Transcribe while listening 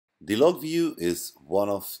The log view is one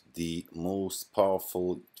of the most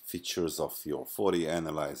powerful features of your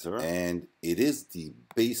FortiAnalyzer, and it is the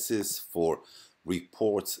basis for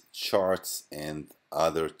reports, charts, and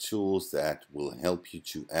other tools that will help you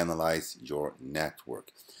to analyze your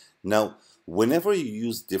network. Now, whenever you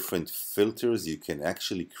use different filters, you can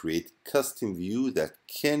actually create custom view that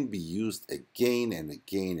can be used again and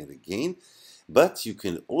again and again, but you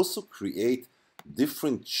can also create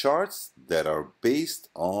different charts that are based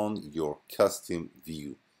on your custom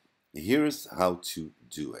view. Here's how to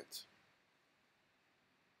do it.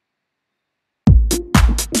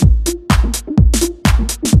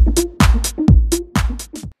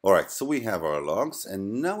 Alright, so we have our logs,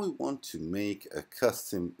 and now we want to make a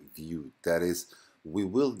custom view. That is, we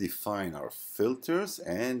will define our filters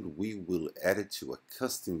and we will add it to a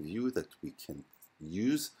custom view that we can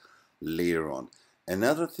use later on.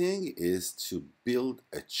 Another thing is to build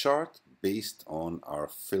a chart based on our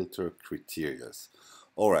filter criteria.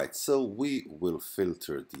 Alright, so we will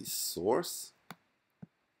filter the source,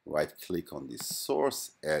 right click on the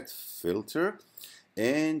source, add filter,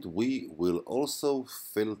 and we will also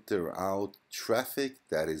filter out traffic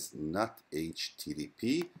that is not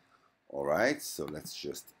HTTP. Alright, so let's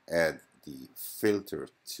just add the filter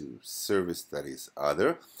to service that is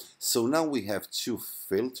other. So now we have two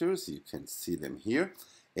filters, you can see them here,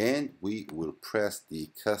 and we will press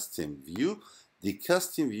the custom view. The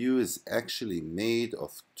custom view is actually made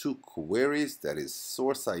of two queries, that is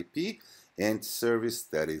source IP and service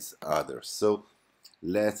that is other. So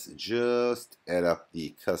let's just add up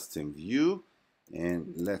the custom view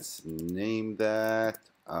and let's name that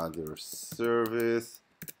other service,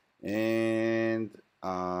 and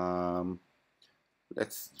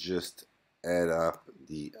let's just add up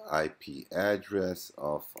the IP address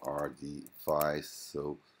of our device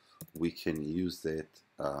so we can use it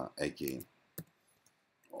again.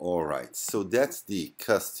 Alright, so that's the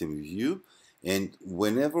custom view, and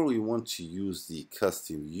whenever we want to use the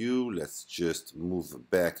custom view, let's just move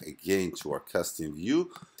back again to our custom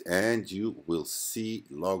view, and you will see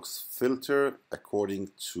logs filter according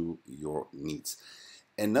to your needs.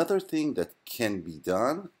 Another thing that can be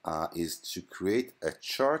done is to create a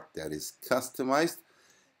chart that is customized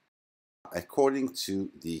according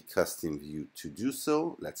to the custom view. To do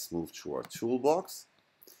so, let's move to our toolbox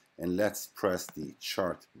and let's press the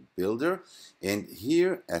chart builder, and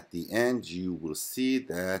here at the end you will see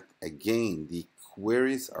that again the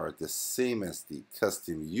queries are the same as the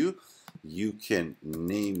custom view. You can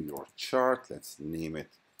name your chart, let's name it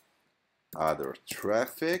other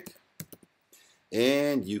traffic,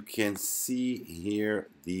 and you can see here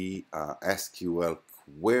the SQL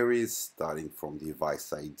queries starting from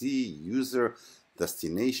device ID, user,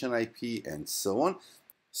 destination IP, and so on.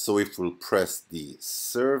 So if we'll press the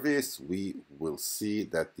service, we will see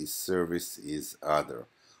that the service is other.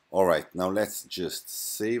 Alright, now let's just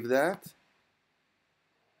save that,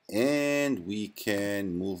 and we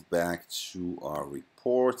can move back to our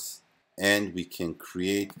reports, and we can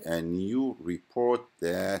create a new report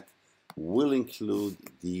that will include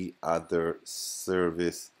the other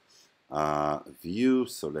service view.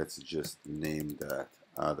 So let's just name that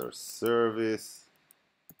other service,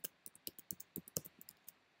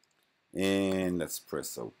 and let's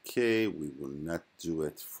press OK. We will not do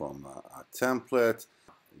it from a template.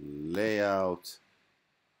 Layout,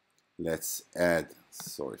 let's add,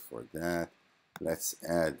 sorry for that, let's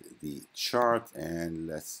add the chart, and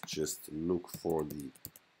let's just look for the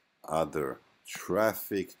other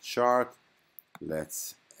traffic chart.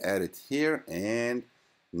 Let's add it here, and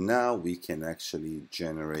now we can actually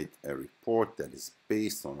generate a report that is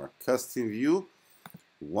based on our custom view.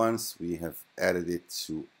 Once we have added it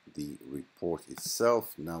to the report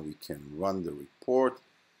itself, now we can run the report.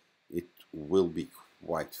 It will be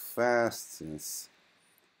quite fast since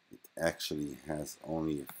it actually has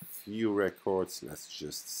only a few records. Let's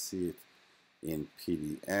just see it in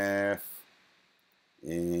PDF,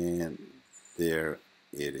 and there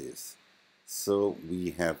it is. So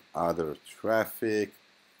we have other traffic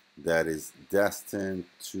that is destined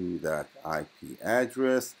to that IP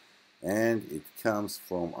address, and it comes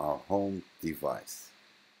from our home device.